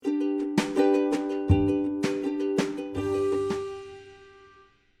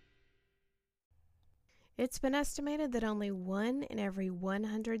It's been estimated that only 1 in every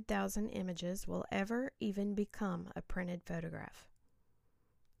 100,000 images will ever even become a printed photograph.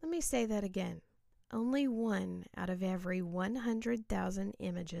 Let me say that again. Only 1 out of every 100,000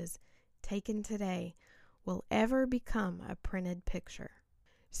 images taken today will ever become a printed picture.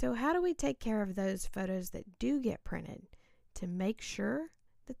 So how do we take care of those photos that do get printed to make sure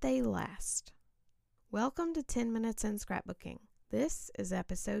that they last? Welcome to 10 Minutes in Scrapbooking. This is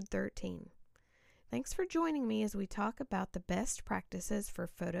episode 13. Thanks for joining me as we talk about the best practices for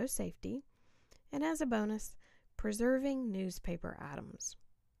photo safety and, as a bonus, preserving newspaper items.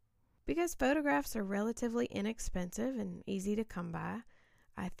 Because photographs are relatively inexpensive and easy to come by,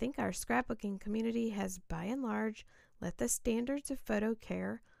 I think our scrapbooking community has, by and large, let the standards of photo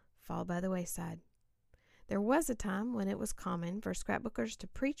care fall by the wayside. There was a time when it was common for scrapbookers to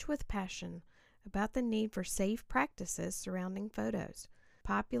preach with passion about the need for safe practices surrounding photos,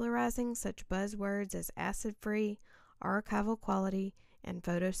 popularizing such buzzwords as acid-free, archival quality, and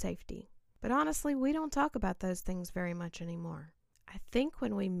photo safety. But honestly, we don't talk about those things very much anymore. I think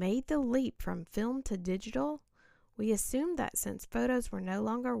when we made the leap from film to digital, we assumed that since photos were no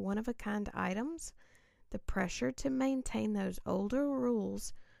longer one-of-a-kind items, the pressure to maintain those older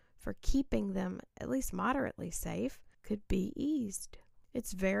rules for keeping them at least moderately safe could be eased.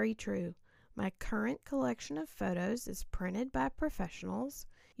 It's very true. My current collection of photos is printed by professionals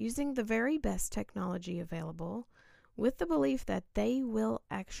using the very best technology available, with the belief that they will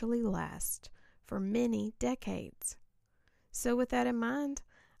actually last for many decades. So with that in mind,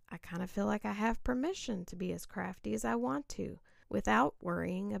 I kind of feel like I have permission to be as crafty as I want to without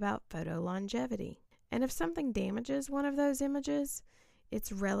worrying about photo longevity. And if something damages one of those images,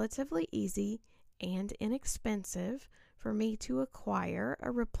 it's relatively easy and inexpensive for me to acquire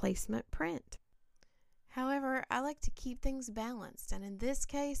a replacement print. However, I like to keep things balanced, and in this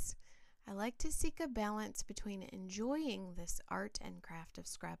case, I like to seek a balance between enjoying this art and craft of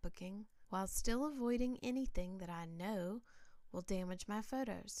scrapbooking while still avoiding anything that I know will damage my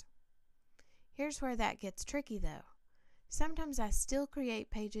photos. Here's where that gets tricky though. Sometimes I still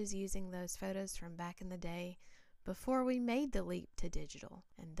create pages using those photos from back in the day before we made the leap to digital,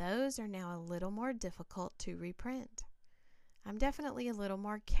 and those are now a little more difficult to reprint. I'm definitely a little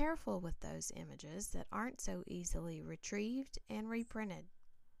more careful with those images that aren't so easily retrieved and reprinted.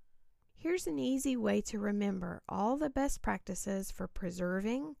 Here's an easy way to remember all the best practices for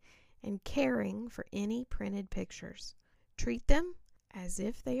preserving and caring for any printed pictures. Treat them as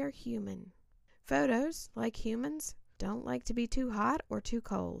if they are human. Photos, like humans, don't like to be too hot or too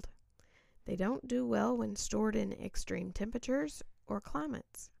cold. They don't do well when stored in extreme temperatures or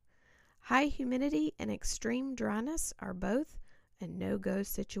climates. High humidity and extreme dryness are both a no-go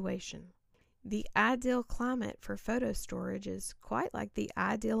situation. The ideal climate for photo storage is quite like the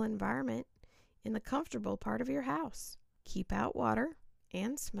ideal environment in the comfortable part of your house. Keep out water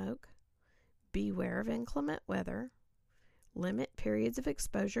and smoke. Beware of inclement weather. Limit periods of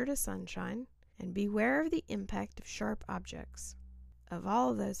exposure to sunshine, and beware of the impact of sharp objects. Of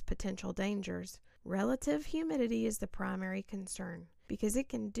all those potential dangers, relative humidity is the primary concern because it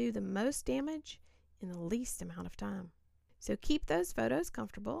can do the most damage in the least amount of time. So keep those photos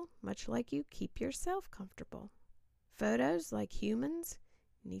comfortable, much like you keep yourself comfortable. Photos, like humans,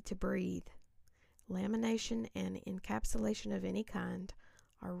 need to breathe. Lamination and encapsulation of any kind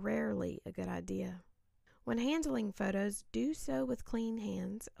are rarely a good idea. When handling photos, do so with clean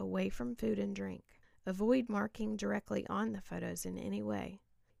hands away from food and drink. Avoid marking directly on the photos in any way.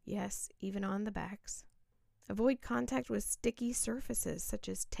 Yes, even on the backs. Avoid contact with sticky surfaces such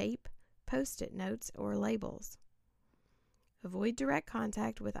as tape, post-it notes, or labels. Avoid direct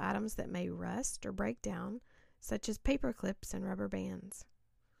contact with items that may rust or break down, such as paper clips and rubber bands.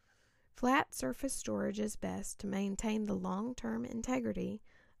 Flat surface storage is best to maintain the long-term integrity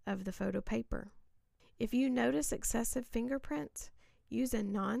of the photo paper. If you notice excessive fingerprints, use a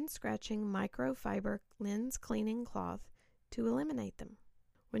non-scratching microfiber lens cleaning cloth to eliminate them.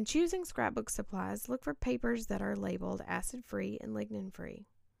 When choosing scrapbook supplies, look for papers that are labeled acid-free and lignin-free.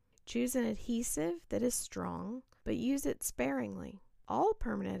 Choose an adhesive that is strong, but use it sparingly. All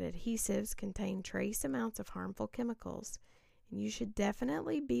permanent adhesives contain trace amounts of harmful chemicals, and you should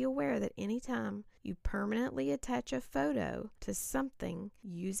definitely be aware that anytime you permanently attach a photo to something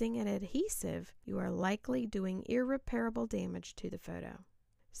using an adhesive, you are likely doing irreparable damage to the photo.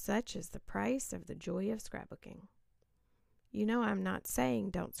 Such is the price of the joy of scrapbooking. You know, I'm not saying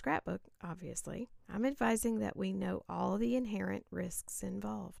don't scrapbook, obviously. I'm advising that we know all the inherent risks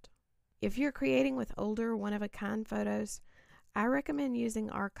involved. If you're creating with older, one-of-a-kind photos, I recommend using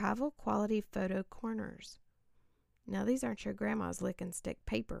archival quality photo corners. Now, these aren't your grandma's lick and stick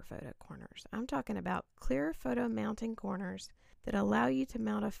paper photo corners. I'm talking about clear photo mounting corners that allow you to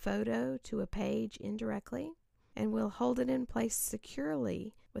mount a photo to a page indirectly and will hold it in place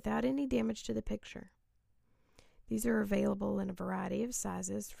securely without any damage to the picture. These are available in a variety of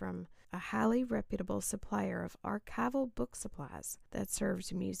sizes from a highly reputable supplier of archival book supplies that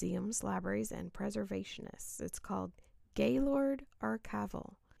serves museums, libraries, and preservationists. It's called Gaylord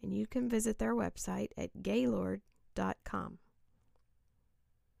Archival, and you can visit their website at gaylord.com.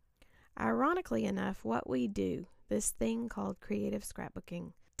 Ironically enough, what we do, this thing called creative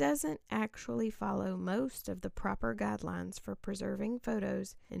scrapbooking, doesn't actually follow most of the proper guidelines for preserving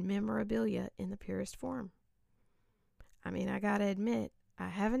photos and memorabilia in the purest form. I mean, I gotta admit, I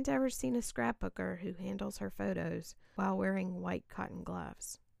haven't ever seen a scrapbooker who handles her photos while wearing white cotton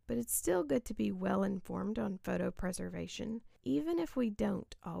gloves. But it's still good to be well informed on photo preservation, even if we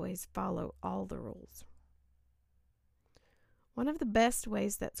don't always follow all the rules. One of the best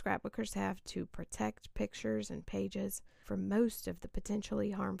ways that scrapbookers have to protect pictures and pages from most of the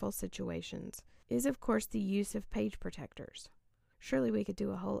potentially harmful situations is, of course, the use of page protectors. Surely we could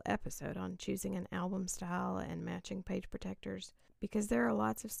do a whole episode on choosing an album style and matching page protectors, because there are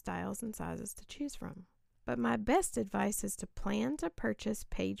lots of styles and sizes to choose from. But my best advice is to plan to purchase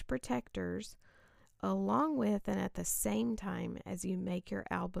page protectors along with and at the same time as you make your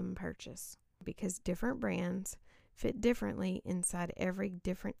album purchase, because different brands fit differently inside every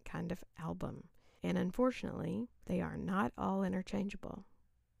different kind of album, and unfortunately, they are not all interchangeable.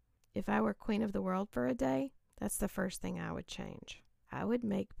 If I were queen of the world for a day, that's the first thing I would change. I would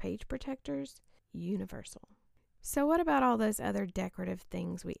make page protectors universal. So what about all those other decorative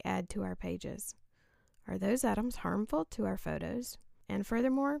things we add to our pages? Are those items harmful to our photos? And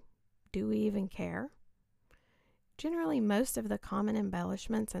furthermore, do we even care? Generally, most of the common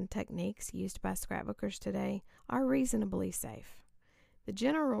embellishments and techniques used by scrapbookers today are reasonably safe. The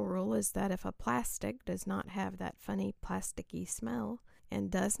general rule is that if a plastic does not have that funny plasticky smell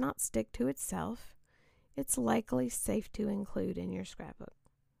and does not stick to itself, it's likely safe to include in your scrapbook.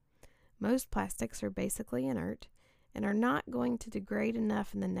 Most plastics are basically inert and are not going to degrade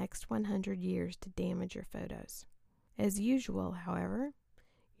enough in the next 100 years to damage your photos. As usual, however,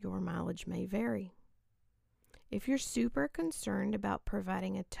 your mileage may vary. If you're super concerned about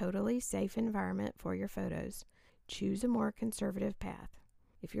providing a totally safe environment for your photos, choose a more conservative path.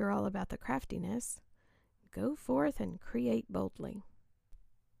 If you're all about the craftiness, go forth and create boldly.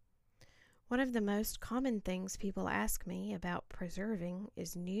 One of the most common things people ask me about preserving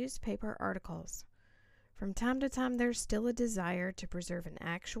is newspaper articles. From time to time, there's still a desire to preserve an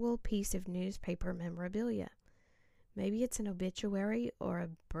actual piece of newspaper memorabilia. Maybe it's an obituary or a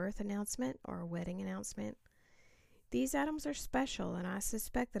birth announcement or a wedding announcement. These items are special, and I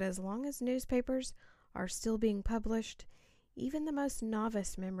suspect that as long as newspapers are still being published, even the most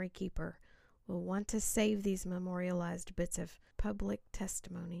novice memory keeper will want to save these memorialized bits of public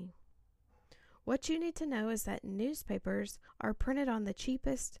testimony. What you need to know is that newspapers are printed on the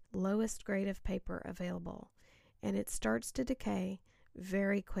cheapest, lowest grade of paper available, and it starts to decay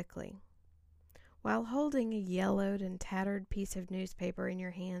very quickly. While holding a yellowed and tattered piece of newspaper in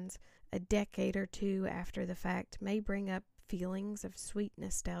your hands a decade or two after the fact may bring up feelings of sweet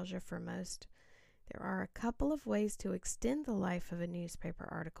nostalgia for most, there are a couple of ways to extend the life of a newspaper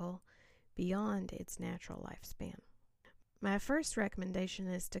article beyond its natural lifespan. My first recommendation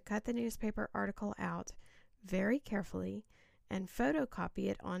is to cut the newspaper article out very carefully and photocopy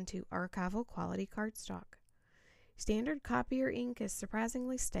it onto archival quality cardstock. Standard copier ink is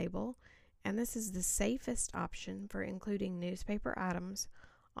surprisingly stable, and this is the safest option for including newspaper items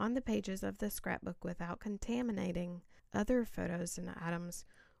on the pages of the scrapbook without contaminating other photos and items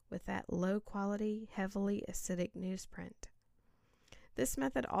with that low-quality, heavily acidic newsprint. This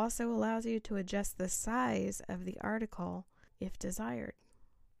method also allows you to adjust the size of the article if desired.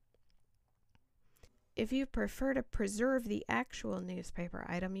 If you prefer to preserve the actual newspaper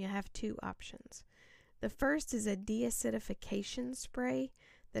item, you have two options. The first is a deacidification spray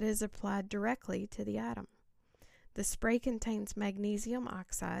that is applied directly to the item. The spray contains magnesium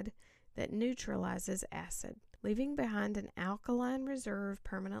oxide that neutralizes acid, leaving behind an alkaline reserve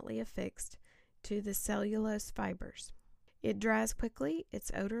permanently affixed to the cellulose fibers. It dries quickly,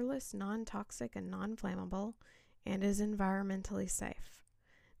 it's odorless, non-toxic, and non-flammable, and is environmentally safe.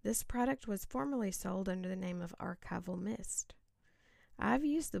 This product was formerly sold under the name of Archival Mist. I've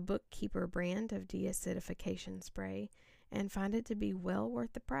used the Bookkeeper brand of deacidification spray and find it to be well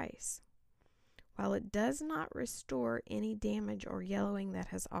worth the price. While it does not restore any damage or yellowing that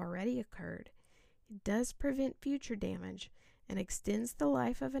has already occurred, it does prevent future damage and extends the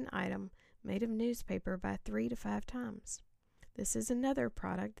life of an item made of newspaper by 3 to 5 times. This is another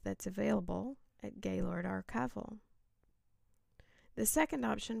product that's available at Gaylord Archival. The second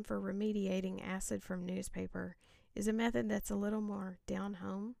option for remediating acid from newspaper is a method that's a little more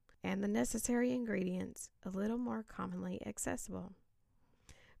down-home and the necessary ingredients a little more commonly accessible.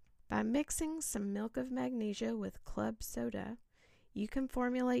 By mixing some milk of magnesia with club soda, you can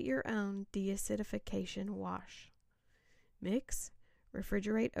formulate your own deacidification wash. Mix,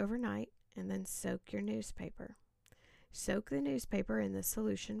 refrigerate overnight, and then soak your newspaper. Soak the newspaper in the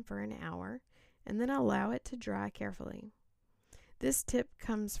solution for an hour, and then allow it to dry carefully. This tip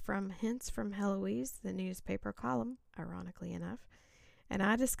comes from Hints from Heloise, the newspaper column, ironically enough, and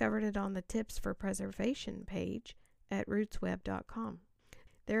I discovered it on the Tips for Preservation page at rootsweb.com.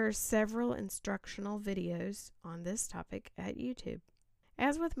 There are several instructional videos on this topic at YouTube.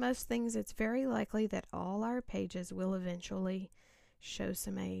 As with most things, it's very likely that all our pages will eventually show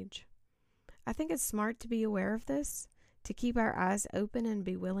some age. I think it's smart to be aware of this, to keep our eyes open and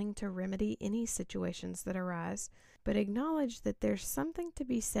be willing to remedy any situations that arise, but acknowledge that there's something to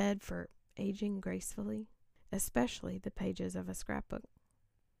be said for aging gracefully, especially the pages of a scrapbook.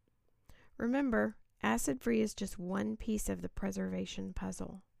 Remember, acid-free is just one piece of the preservation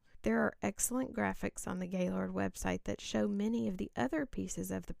puzzle. There are excellent graphics on the Gaylord website that show many of the other pieces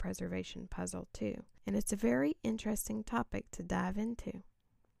of the preservation puzzle too, and it's a very interesting topic to dive into.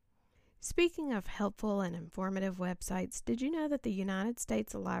 Speaking of helpful and informative websites, did you know that the United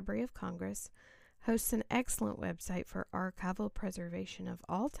States Library of Congress hosts an excellent website for archival preservation of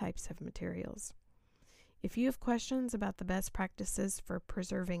all types of materials? If you have questions about the best practices for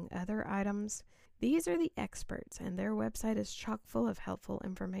preserving other items, these are the experts, and their website is chock full of helpful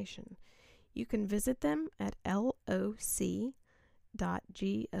information. You can visit them at loc.gov.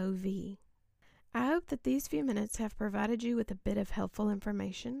 I hope that these few minutes have provided you with a bit of helpful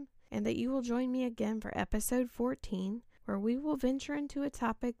information, and that you will join me again for episode 14, where we will venture into a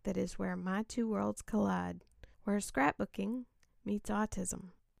topic that is where my two worlds collide, where scrapbooking meets autism.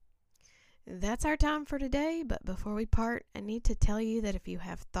 That's our time for today, but before we part, I need to tell you that if you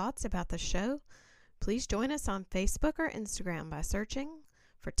have thoughts about the show, please join us on Facebook or Instagram by searching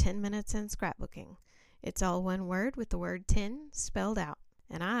for 10 Minutes in Scrapbooking. It's all one word with the word 10 spelled out,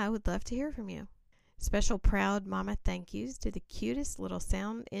 and I would love to hear from you. Special proud mama thank yous to the cutest little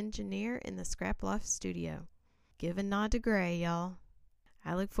sound engineer in the Scrap Loft studio. Give a nod to Gray, y'all.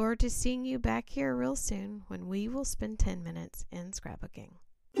 I look forward to seeing you back here real soon when we will spend 10 minutes in scrapbooking.